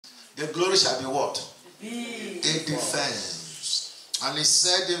the glory shall be what? Be A defense. And he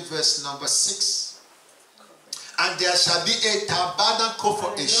said in verse number 6, and there shall be a tabernacle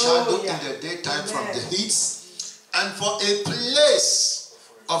for a shadow in the daytime from the heat, and for a place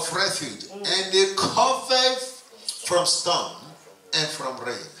of refuge, and a cover from storm and from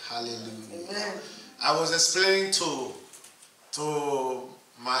rain. Hallelujah. Amen. I was explaining to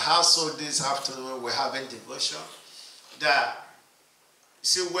my household this afternoon, we're having devotion, that,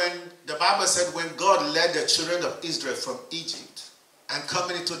 see, when the Bible said when God led the children of Israel from Egypt and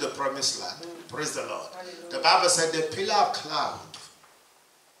coming into the promised land, praise the Lord, the Bible said the pillar of cloud,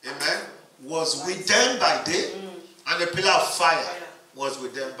 amen, was with them by day, and the pillar of fire was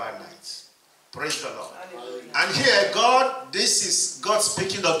with them by night. Praise the Lord. And here, God, this is God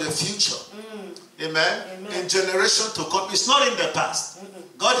speaking of the future. Amen. In generation to come. It's not in the past.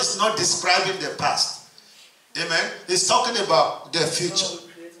 God is not describing the past. Amen. He's talking about the future.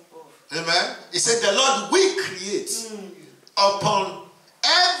 Amen. He said the Lord will create upon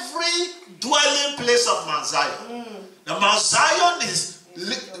every dwelling place of Mount Zion. Now Mount Zion is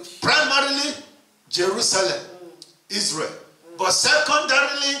primarily Jerusalem, Israel. But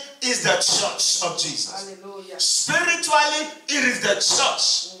secondarily is the church of Jesus. Hallelujah. Spiritually, it is the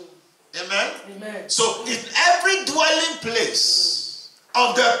church. Amen? Amen. So in every dwelling place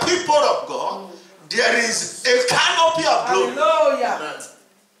of the people of God, there is a canopy of glory. Hallelujah.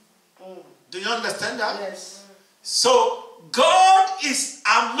 Do you understand that? Yes. So God is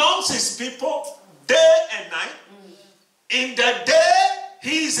amongst his people day and night. In the day,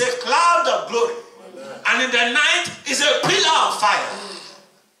 he is a cloud of glory. And in the night is a pillar of fire.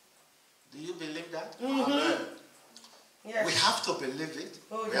 Do you believe that? Amen. Yes. We have to believe it.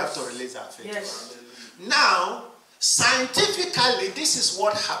 We have to release our faith. Yes. Now, scientifically, this is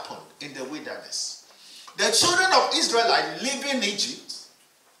what happened in the wilderness. The children of Israel are living in Egypt.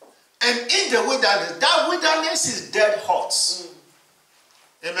 And in the wilderness, that wilderness is dead hot.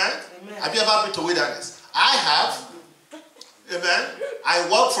 Amen? Amen? Have you ever been to wilderness? I have. Amen? I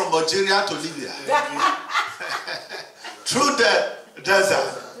walked from Algeria to Libya. Through the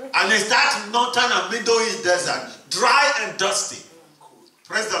desert. And it's that northern and middle east desert. Dry and dusty.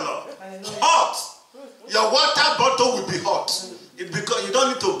 Praise the Lord. Hot. Your water bottle will be hot. Because you don't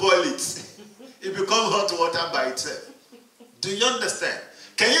need to boil it. It becomes hot water by itself. Do you understand?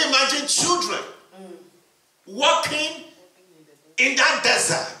 Can you imagine children walking in that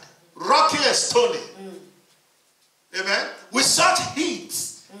desert, rocky and stony? Amen? With such heat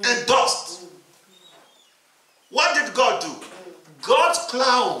and dust. What did God do? God's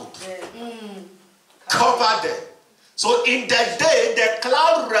cloud covered them. So in the day, the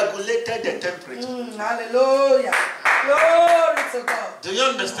cloud regulated the temperature. Hallelujah. Glory to God. Do you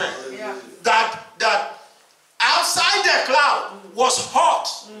understand? Yeah. That outside the cloud was hot.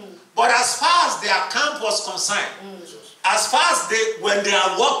 But as far as their camp was concerned, as far as when they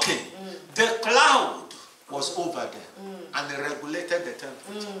are walking, the cloud was over them. And they regulated the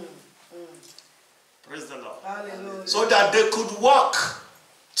temperature. Praise the Lord. Hallelujah. So that they could walk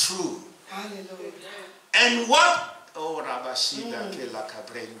through. Hallelujah. And what? Oh, Rabashida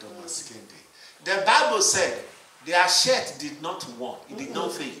Kelakabrendo Maskende. The Bible said their shirt did not worn. It did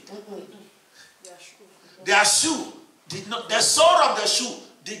not fade. Their shoe did not, the sole of the shoe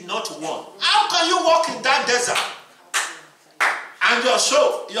did not worn. How can you walk in that desert? And your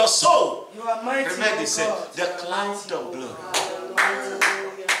soul, You are mighty, remember they said, God. the cloud of glory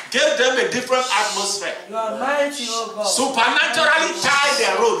gave them a different atmosphere. You are mighty, O God. Supernaturally tied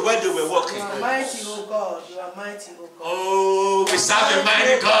their road where they were walking. You are mighty, O God. You are mighty, O God. Oh, we serve a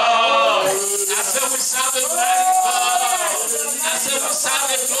mighty God. I said we serve a mighty God. I said we serve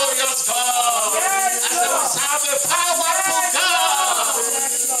a glorious God. I said we serve a powerful God.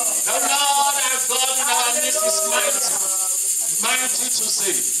 The Lord our God in our midst is mighty. Mighty to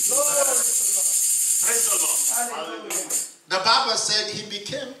save. Praise the Lord. Hallelujah. The Bible said he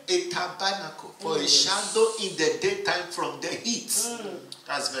became a tabernacle for a shadow in the daytime from the heat.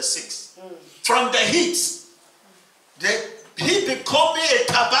 That's verse 6. From the heat. He becoming a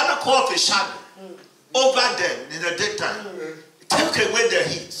tabernacle of a shadow over them in the daytime. Take away the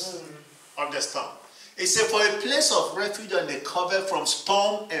heat of the storm. He said for a place of refuge and a cover from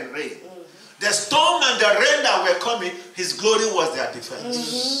storm and rain. The storm and the rain that were coming, his glory was their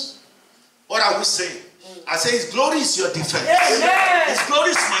defense. What are we saying? I say his glory is your defense. Amen. His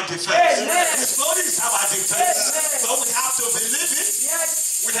glory is my defense. Amen. His glory is our defense. Amen. So we have to believe it.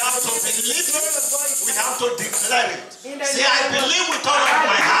 Yes. We have to believe it. We have to declare it. Say, I name believe with all of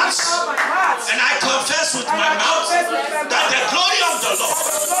my heart. And I confess with my mouth that the glory of the Lord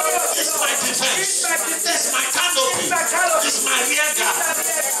is my defense. It's my canopy. It's my rear guard.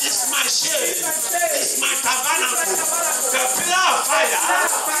 It's my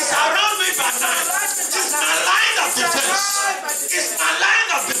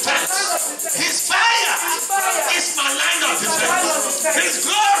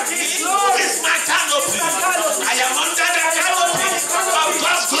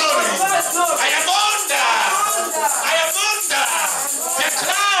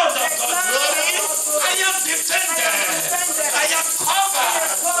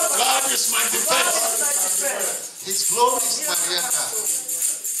Glory is my rear guard.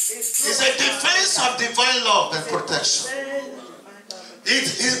 It's a defense of divine love and protection.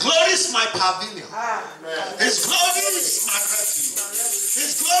 His glory is my pavilion. His glory is my refuge.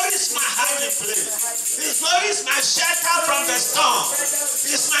 His glory is my hiding place. His glory is my shelter from the storm.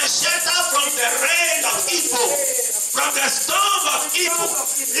 It's my shelter from the rain of evil, from the storm of evil.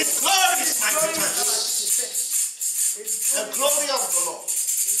 His glory is my defense. The glory of the Lord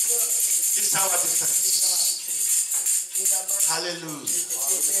is our defense. Hallelujah.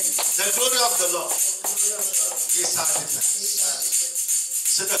 The glory of the Lord is our defense.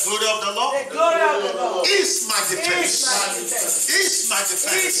 So the glory of the Lord, is my defense. Is my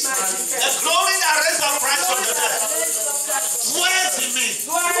defense. The glory that raised up Christ from the dead dwells in me.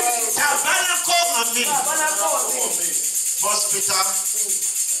 Tabernacle on me. 1 Peter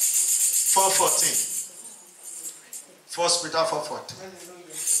 4:14. 1 Peter 4:14.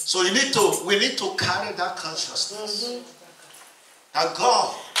 So we need to carry that consciousness that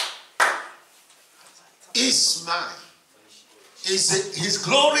God is mine. His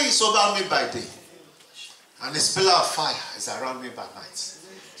glory is over me by day, and his pillar of fire is around me by night.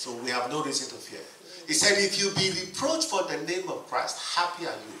 So we have no reason to fear. He said, if you be reproached for the name of Christ, happy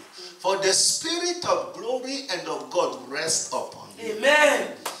are you, for the spirit of glory and of God rests upon you.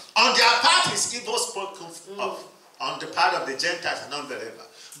 Amen. On their part is evil spoken of, on the part of the Gentiles and unbelievers.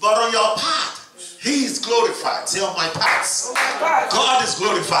 But on your part, he is glorified. Say, on my parts, God is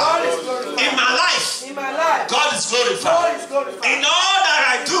glorified. In my life, God is glorified. In all that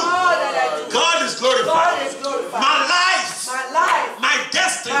I do, God is glorified. My life, my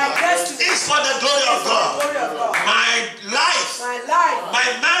destiny is for the glory of God. My life, my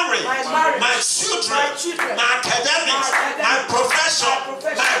marriage, my children, my academics, my profession,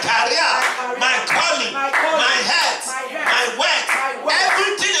 my career, my calling, my health, my work,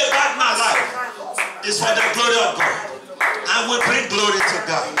 everything about my life is for the glory of God. And we bring glory to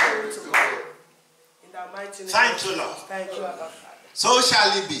God. Thank you, Lord. So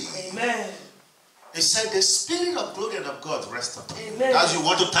shall it be. Amen. He said the spirit of glory and of God rests upon you. As you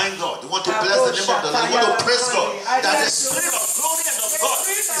want to thank God, you want to bless the name of the Lord, you want to praise God, that the spirit of glory and of God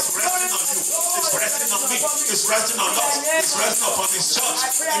is resting on you, is resting on me, is resting on us, is resting upon his church.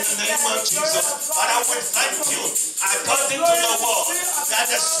 In the name of Jesus. Father, we thank you, according to your word, that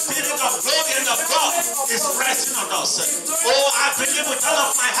the spirit of glory and of God is resting on us. Oh, I believe with all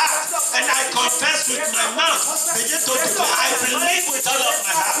of my heart, and I confess with my mouth. Begin to declare, I believe with all of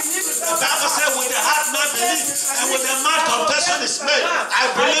my heart. The Bible says, with the heart man believes, and with the mouth confession is made. I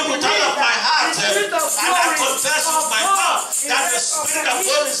believe with all of my heart, and I confess with my mouth that the spirit of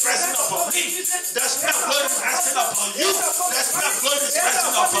God is resting upon me. The spirit of God is resting upon you. The spirit of God is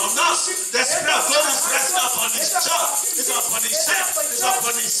resting upon us. The spirit of God is resting upon his church. It's upon his church. It's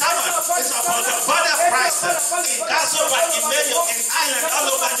upon his servant. It's upon the body of Christ. In Gasoba, in Mayo, in Ireland,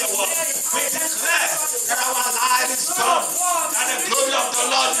 all over the world. We declare that our life is gone. That the glory of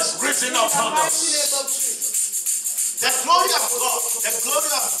the Lord is risen upon us. The glory of God, the glory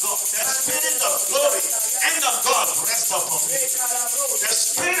of God, the spirit of glory and of God rests upon me. The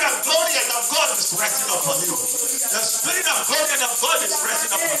spirit of glory and of God is resting upon you. The spirit of glory and of God is resting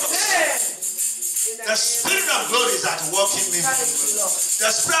upon us. The spirit of glory is at work in me.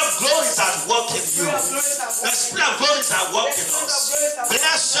 The spirit of glory is at work in you. The spirit of glory is at work in us.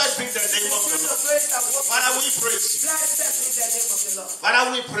 Blessed be the name of the Lord. Father, we praise you. Father,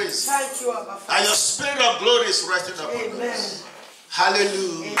 we praise you. And your spirit of glory is resting upon us.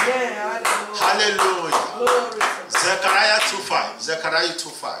 Hallelujah. Hallelujah. Zechariah 2:5. Zechariah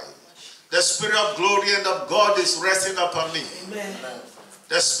 2:5. The spirit of glory and of God is resting upon me. Amen.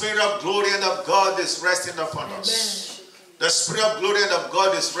 The spirit of glory and of God is resting upon us. The spirit of glory and of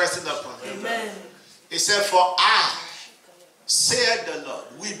God is resting upon us. Amen. He said, for I, said the Lord,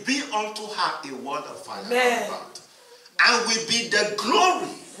 will be unto her a wall of fire about, and will be the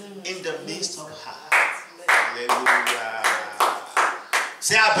glory in the midst of her. Hallelujah.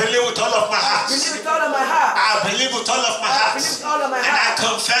 Say, I believe with all of my heart. I believe with all of my heart. I believe with all of my heart. And I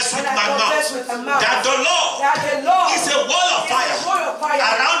confess with my mouth that the Lord is a wall of fire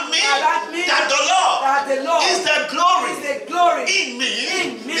around me. That the Lord is the glory in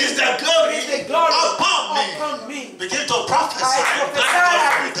me. Is the glory upon me. Begin to prophesy.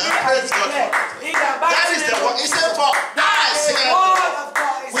 Praise God. That is the word. He said, for I said,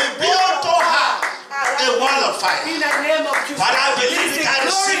 will be unto her a wall of fire. But I believe it, I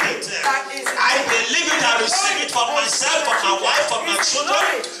receive it. I believe it, I receive it for myself, for my wife, for my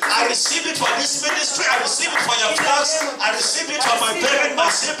children. I receive it for this ministry. I receive it for your class. I receive it for my parents, my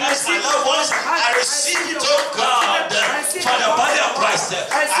siblings, my loved ones. I receive it, oh God, for the body of Christ.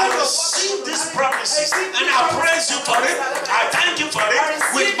 I receive these promises and I praise you for it. I thank you for it.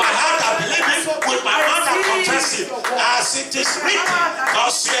 With my heart I believe it. With my mouth I confess it. As it is written,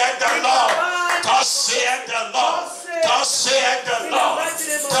 thus saith the Lord. Thus saith the Lord. Thus saith the Lord.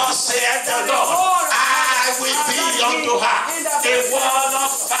 Thus saith the Lord. I will be unto her a wall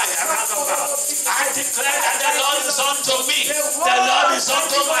of fire round about. I declare that the Lord is unto me. The Lord is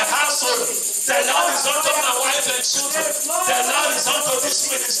unto my household. The Lord is unto my wife and children. The Lord is unto this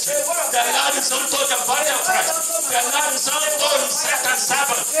ministry. The Lord is unto the body of Christ. The Lord is unto his second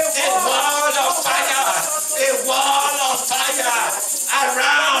servant. A wall of fire. A wall of fire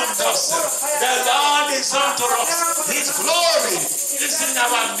around us. The Lord is unto us. His glory is in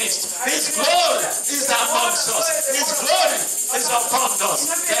our midst. His glory is amongst us. His glory is upon us.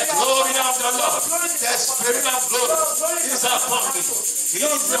 The glory of the Lord, the Spirit of glory is upon me. He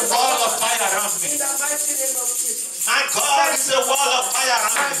is the wall of fire around me. My God is a wall of fire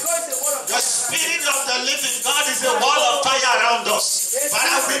around me. The Spirit of the living God is a wall of fire around us.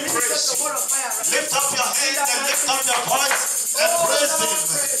 Father, we praise you. Lift up your hands and lift up your voice and praise Him.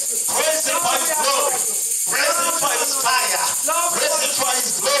 Praise Him for His glory. Praise Him for His fire. Praise Him for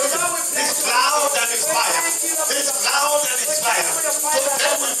His glory. His cloud and His fire. His cloud and His fire.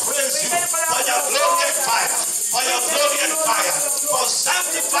 Today we praise you for your glory and fire. For your glory and fire. For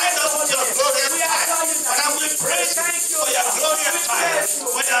sanctifying us with your glory and fire. Father, we praise you for your glory and fire.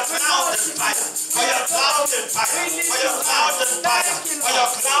 For your cloud and fire. For your cloud and fire. For your cloud and fire. For your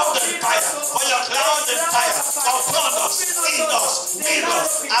cloud and fire. For your cloud and fire. Upon us, in us, with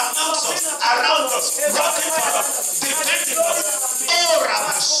us, amongst us, around us, rocking for us, defending us. Oh,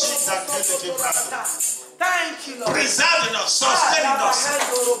 Rabashida, thank you, Lord. Preserving us, sustaining us.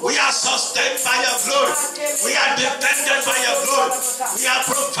 We are sustained by your glory. We are defended by your glory. We are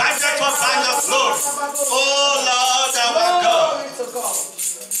provided for by your glory. Oh Lord our God.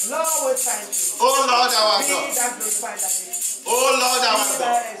 Lord, we thank you. Oh Lord our God. Oh Lord our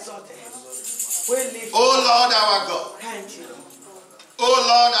God. Oh Lord our God. Thank you, Lord. Oh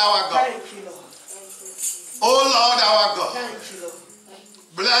Lord our God. Thank you, Lord. Oh Lord our God. Thank you, Lord.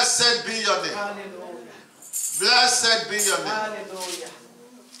 Blessed be your name. Hallelujah. Blessed be your name. Hallelujah.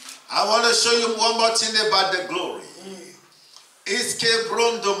 I want to show you one more thing about the glory. Iske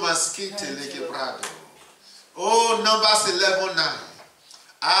brondo maskite lege brado. Oh, Numbers 11:9.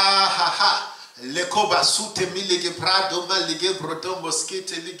 Ah ha ha. Lekoba sute mi lege brado ma lege brodo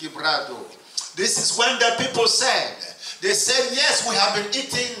moskite lege brado. This is when the people said, they said, yes, we have been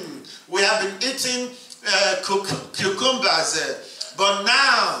eating cucumbers, but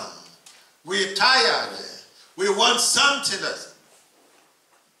now we're tired. We want something else.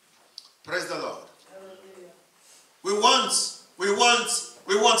 Praise the Lord. We want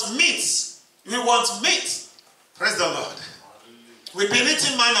meat. We want meat. Praise the Lord. We've been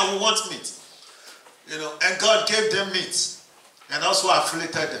eating manna, we want meat. You know, and God gave them meat and also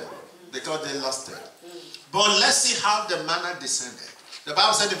afflicted them because they lost it. But let's see how the manna descended. The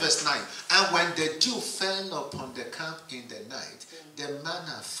Bible said in verse 9, and when the dew fell upon the camp in the night, the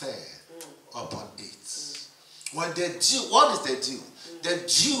manna fell upon it. When the dew, what is the dew? The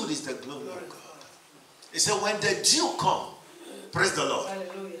dew is the glory of God. He said, when the dew come, praise the Lord.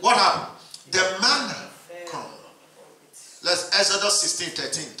 Hallelujah. What happened? The manna come. Let's Exodus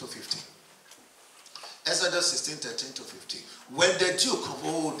 16:13-15. Exodus 16:13-15. When the dew come,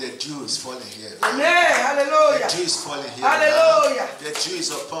 oh, the dew is falling here. Amen. Hallelujah. The dew is falling here. Hallelujah. Now. The dew is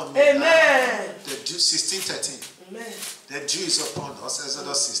upon me. Amen. Now. The dew 16:13. Amen. The dew is upon us.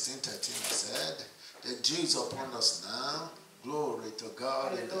 Exodus 16:13. I said, the dew is upon us now. Glory to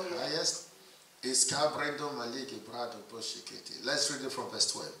God in the highest. Let's read it from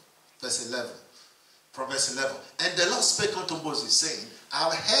verse 12. Verse 11. From verse 11. And the Lord spake unto Moses, saying, I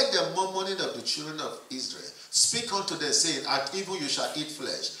have heard the murmuring of the children of Israel. Speak unto them, saying, at even you shall eat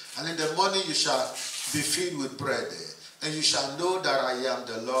flesh, and in the morning you shall be filled with bread, and you shall know that I am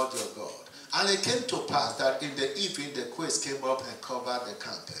the Lord your God. And it came to pass that in the evening the quails came up and covered the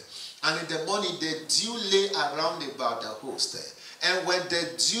camp. And in the morning the dew lay around about the host. And when the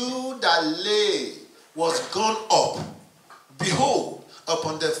dew that lay was gone up, behold,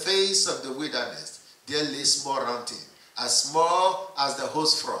 upon the face of the wilderness, there lay small rounding, as small as the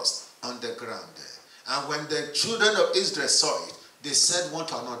host frost on the ground. And when the children of Israel saw it, they said one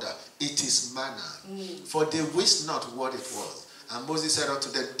to another, it is manna, for they wist not what it was. And Moses said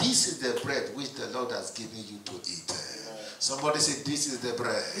unto them, this is the bread which the Lord has given you to eat. Somebody say, this is the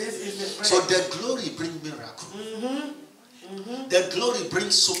bread. This is the bread. So the glory brings miracle. The glory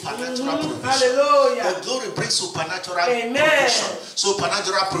brings supernatural provision. Hallelujah. The glory brings supernatural Amen. provision,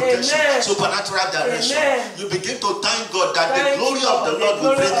 supernatural protection, Amen. supernatural direction. Amen. You begin to thank God that Thank the glory you, of the Lord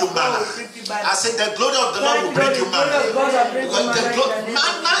will bring you manna. I said the glory of the Lord will bring you manna.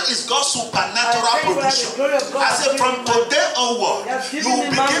 Manna is God's supernatural provision. I said from today onward, you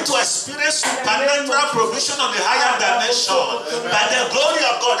will begin to experience supernatural provision on the higher dimension by the glory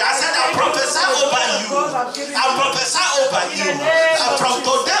of God. I said I prophesy over you. I prophesy over you. From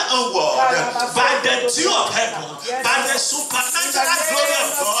today onward, by the dew of heaven, by the supernatural glory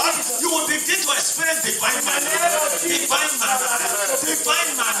of God, you will begin to experience divine manna, divine manna,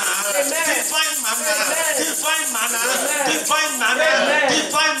 divine manna, divine manna, divine manna, divine manna,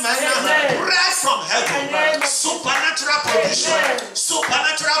 divine manna, bread from heaven, supernatural provision,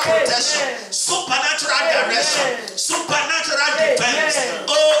 supernatural protection, supernatural direction, supernatural defense.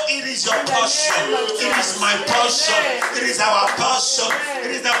 Oh, it is your portion. It is my portion. It is our portion.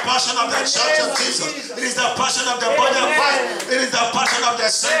 It is the portion of the church of Jesus. It is the portion of the body of Christ. It is the portion of the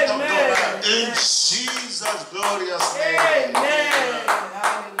saint of God. In Jesus' glorious name.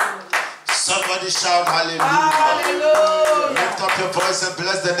 Somebody shout hallelujah. Hallelujah. Lift up your voice and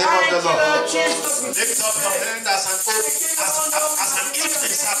bless the name of the Lord. Jesus. Lift up your hand as an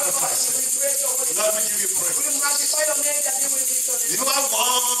evening sacrifice. Lord, we give you praise. You are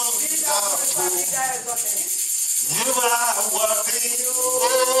wonderful. You are worthy, oh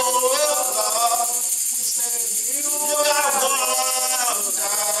Lord. You are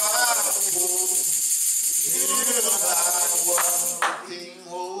wonderful. You are worthy,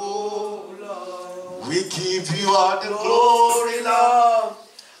 oh Lord. We give you all the glory, Lord,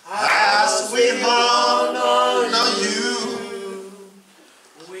 as we honor you.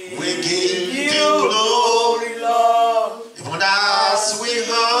 We give you glory, Lord, even as we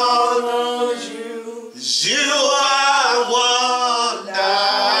honor you. You are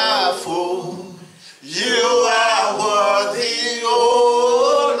wonderful. You are worthy,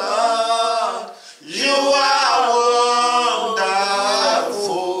 oh Lord. You are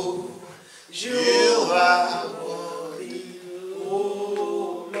wonderful. You are worthy,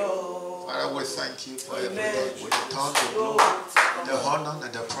 oh Lord. Father, we thank you for everything. We return the glory, the honor,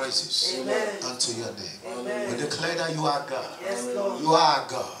 and the praises unto your name. We declare that you are God. You are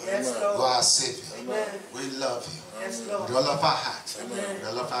God. You are Savior. We love you. With all of our heart, with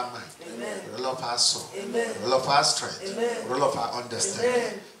all of our mind, with all of our soul, with all of our strength, with all of our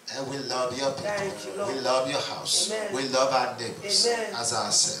understanding. And we love your people. We love your house. We love our neighbors as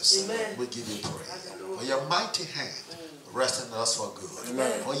ourselves. We give you praise. For your mighty hand resting on us for good.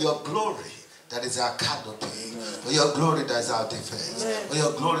 For your glory that is our canopy. For your glory that is our defense. For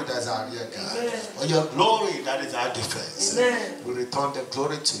your glory that is our rear guard. For your glory that is our defense. We return the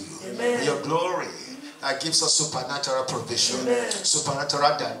glory to you. For your glory that gives us supernatural provision,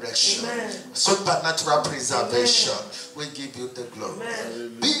 supernatural direction, supernatural preservation. We give you the glory.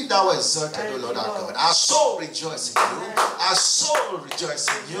 Be thou exalted, O Lord our God. Our soul rejoices in you. Our soul rejoices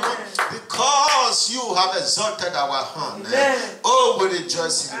in you because you have exalted our horn. Oh, we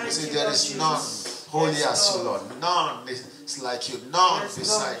rejoice in you. We say there is none holy as you, Lord. None is like you. None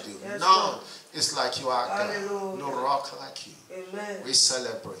beside you. None is like you are God. No rock like you. We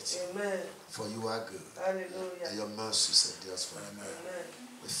celebrate you. For you are good. Hallelujah. And your mercy endures forever.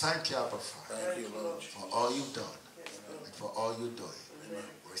 We thank you, Abba Father, Thank you, Lord. for all you've done and for all you're doing.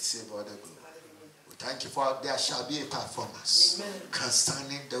 Receive all the glory. We thank you for there shall be a performance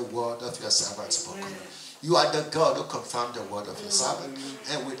concerning the word of your servant spoken. You are the God who confirmed the word of your servant,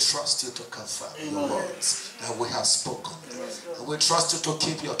 and we trust you to confirm your words that we have spoken. And we trust you to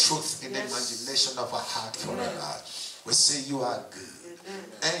keep your truth in the imagination of our heart forever. We say you are good.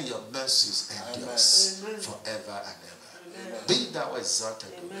 And your mercies endures forever and ever. Be thou exalted,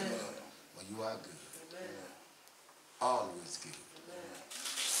 O God, for you are good. Always good.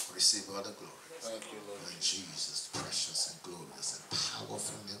 Receive all the glory. Thank you, Lord. In Jesus' precious and glorious and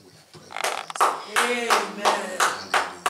powerful name we have prayed. Amen. Hallelujah.